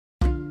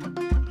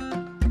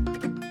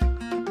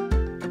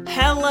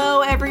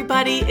Hello,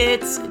 everybody.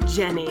 It's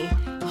Jenny,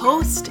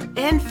 host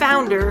and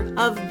founder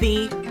of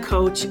The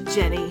Coach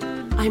Jenny.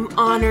 I'm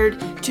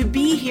honored to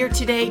be here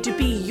today to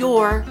be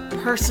your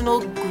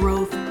personal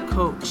growth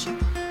coach.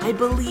 I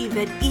believe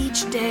that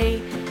each day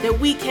that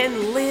we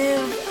can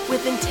live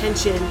with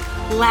intention,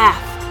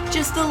 laugh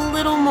just a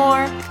little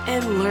more,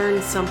 and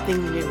learn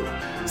something new.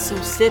 So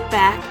sit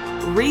back,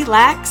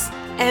 relax,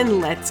 and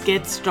let's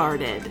get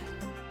started.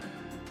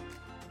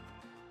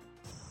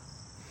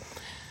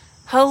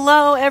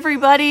 Hello,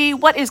 everybody.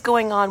 What is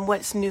going on?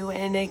 What's new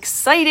and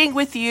exciting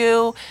with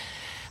you?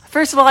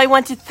 First of all, I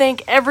want to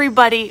thank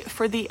everybody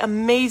for the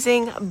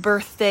amazing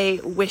birthday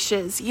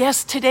wishes.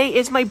 Yes, today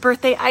is my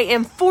birthday. I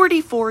am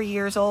 44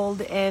 years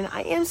old, and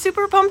I am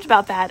super pumped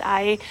about that.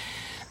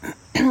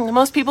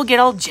 Most people get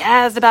all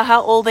jazzed about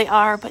how old they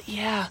are, but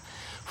yeah,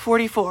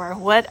 44.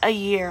 What a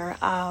year.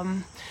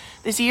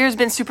 This year has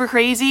been super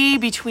crazy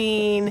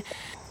between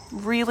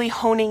really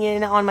honing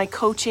in on my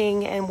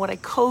coaching and what I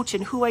coach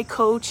and who I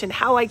coach and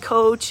how I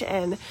coach,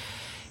 and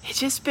it's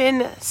just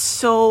been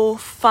so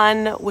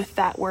fun with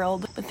that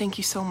world. But thank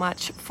you so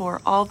much for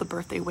all the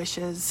birthday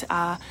wishes.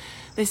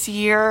 This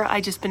year,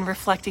 I just been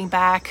reflecting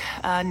back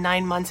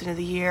 9 months into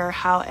the year,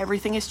 how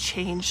everything has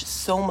changed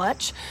so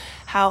much,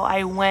 how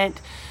I went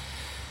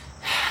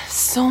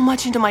so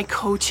much into my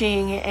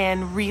coaching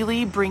and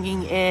really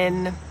bringing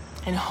in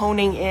and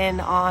honing in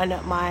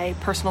on my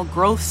personal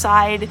growth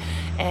side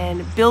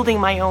and building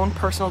my own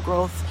personal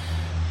growth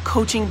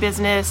coaching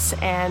business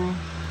and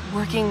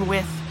working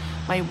with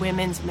my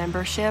women's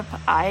membership.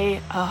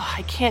 I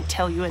can't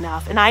tell you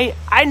enough. And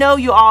I know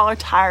you all are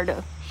tired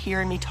of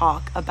hearing me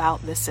talk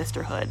about this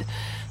sisterhood.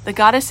 The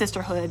Goddess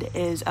Sisterhood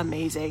is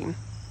amazing.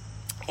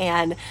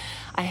 And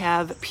I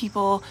have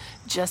people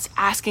just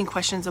asking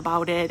questions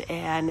about it,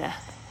 and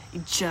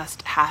you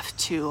just have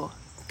to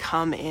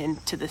come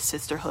into the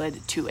sisterhood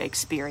to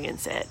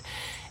experience it.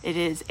 It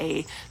is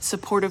a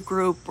supportive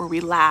group where we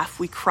laugh,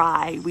 we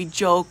cry, we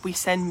joke, we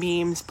send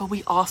memes, but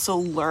we also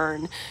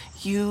learn.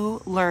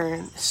 You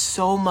learn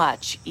so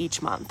much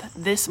each month.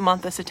 This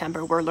month of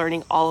September, we're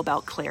learning all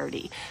about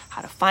clarity,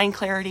 how to find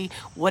clarity,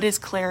 what is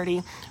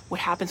clarity,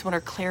 what happens when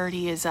our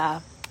clarity is,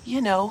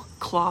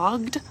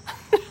 clogged,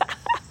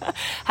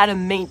 how to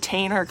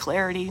maintain our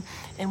clarity,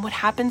 and what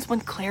happens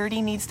when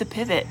clarity needs to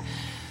pivot.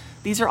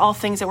 These are all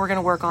things that we're going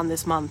to work on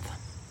this month.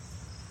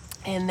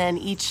 And then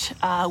each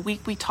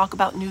week we talk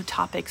about new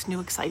topics, new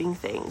exciting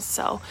things.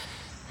 So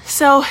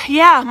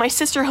yeah, my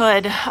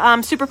sisterhood.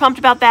 I'm super pumped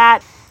about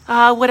that.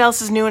 What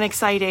else is new and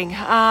exciting?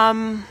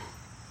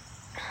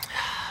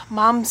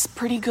 Mom's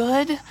pretty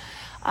good.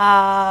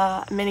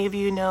 Many of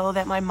you know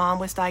that my mom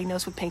was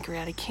diagnosed with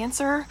pancreatic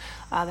cancer.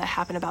 That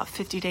happened about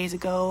 50 days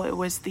ago. It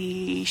was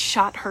the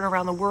shot heard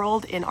around the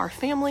world in our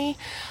family.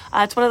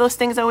 It's one of those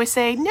things I always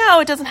say, no,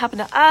 it doesn't happen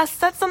to us.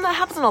 That's something that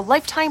happens in a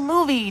Lifetime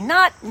movie,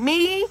 not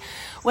me.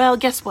 Well,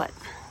 guess what?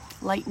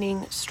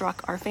 Lightning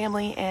struck our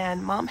family,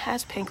 and Mom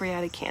has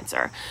pancreatic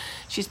cancer.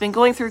 She's been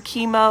going through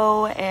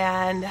chemo,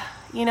 and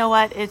you know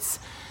what? It's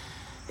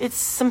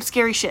some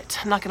scary shit.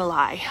 I'm not gonna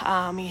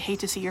lie. You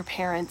hate to see your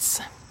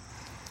parents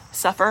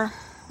suffer.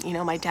 You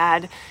know, my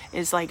dad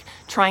is like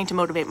trying to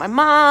motivate my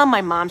mom.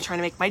 My mom's trying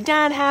to make my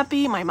dad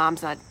happy. My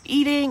mom's not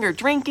eating or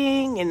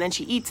drinking, and then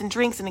she eats and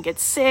drinks and it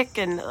gets sick.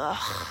 And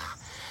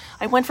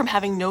I went from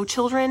having no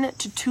children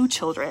to 2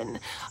 children.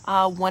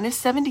 One is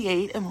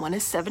 78 and one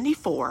is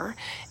 74,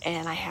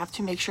 and I have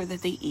to make sure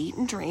that they eat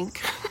and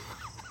drink.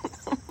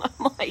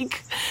 I'm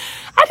like,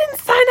 I didn't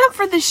sign up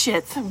for this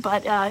shit,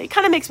 but it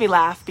kind of makes me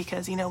laugh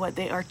because you know what?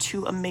 They are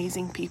 2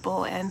 amazing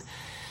people, and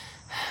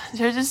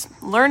they're just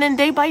learning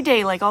day by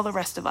day like all the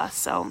rest of us.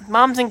 So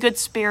Mom's in good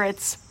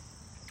spirits.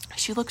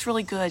 She looks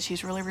really good.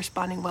 She's really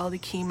responding well to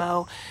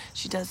chemo.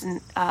 She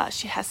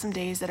has some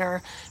days that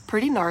are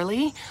pretty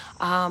gnarly.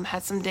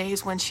 Had some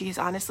days when she's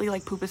honestly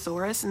like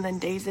Pooposaurus, and then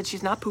days that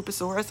she's not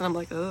Pooposaurus, and I'm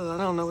like, I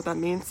don't know what that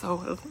means.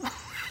 So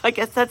I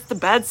guess that's the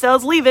bad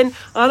cells leaving.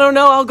 I don't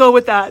know. I'll go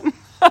with that.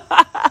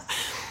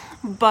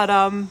 But,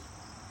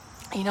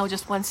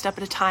 just one step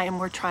at a time.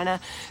 We're trying to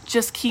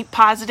just keep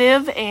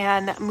positive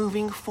and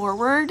moving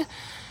forward.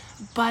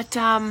 But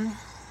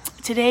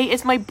today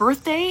is my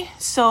birthday,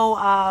 so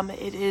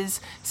it is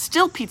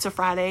still Pizza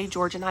Friday.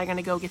 George and I are going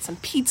to go get some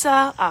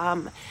pizza.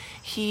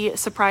 He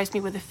surprised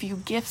me with a few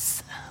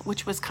gifts,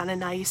 which was kind of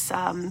nice.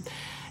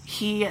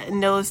 He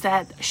knows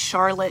that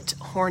Charlotte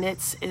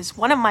Hornets is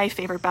one of my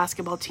favorite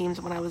basketball teams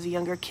when I was a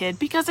younger kid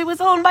because it was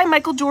owned by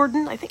Michael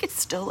Jordan. I think it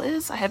still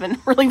is. I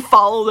haven't really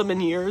followed them in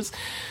years.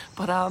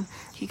 But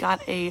he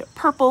got a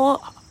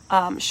purple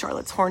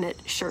Charlotte's Hornet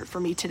shirt for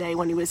me today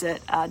when he was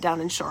down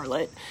in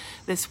Charlotte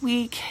this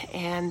week,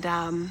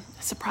 and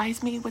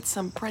surprised me with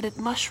some breaded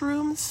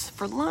mushrooms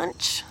for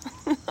lunch.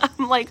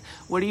 I'm like,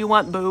 what do you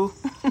want, boo?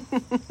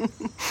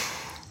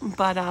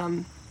 But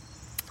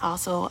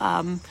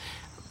also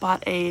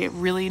bought a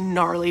really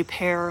gnarly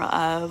pair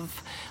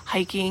of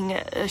hiking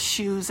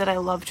shoes that I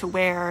love to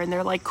wear, and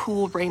they're like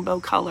cool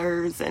rainbow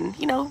colors, and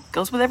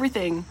goes with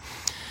everything.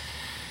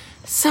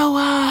 So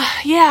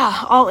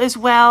yeah, all is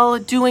well,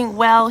 doing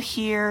well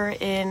here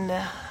in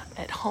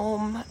at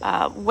home.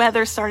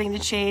 Weather's starting to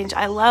change.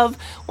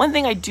 One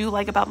thing I do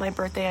like about my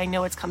birthday, I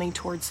know it's coming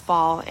towards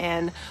fall,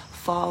 and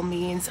fall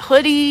means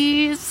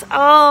hoodies.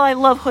 Oh, I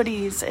love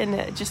hoodies, and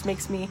it just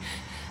makes me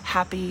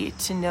happy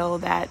to know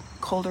that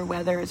colder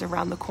weather is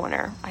around the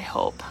corner.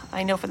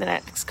 I know for the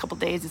next couple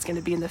days it's going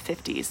to be in the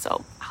 50s,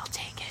 so I'll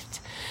take it.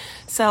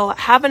 So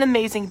have an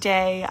amazing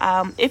day.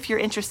 If you're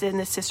interested in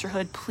this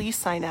sisterhood, please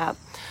sign up.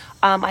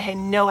 I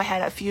know I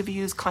had a few of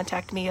you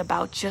contact me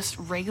about just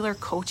regular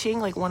coaching,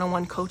 like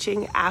one-on-one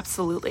coaching.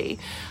 Absolutely.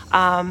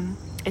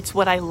 It's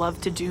what I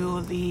love to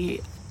do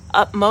the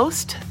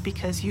utmost,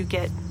 because you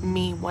get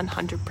me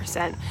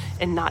 100%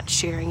 and not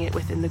sharing it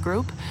within the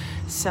group.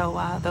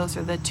 So those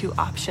are the two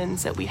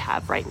options that we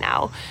have right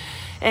now.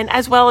 And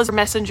as well as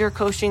messenger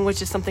coaching,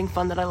 which is something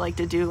fun that I like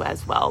to do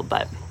as well.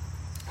 But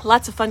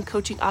lots of fun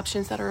coaching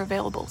options that are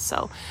available.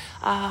 So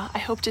I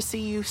hope to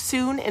see you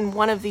soon in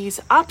one of these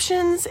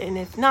options. And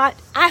if not,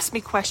 ask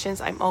me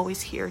questions. I'm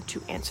always here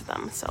to answer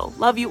them. So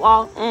love you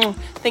all.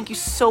 Thank you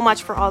so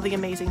much for all the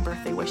amazing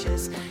birthday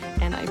wishes.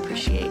 And I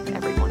appreciate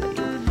every one of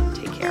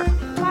you. Take care.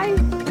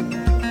 Bye.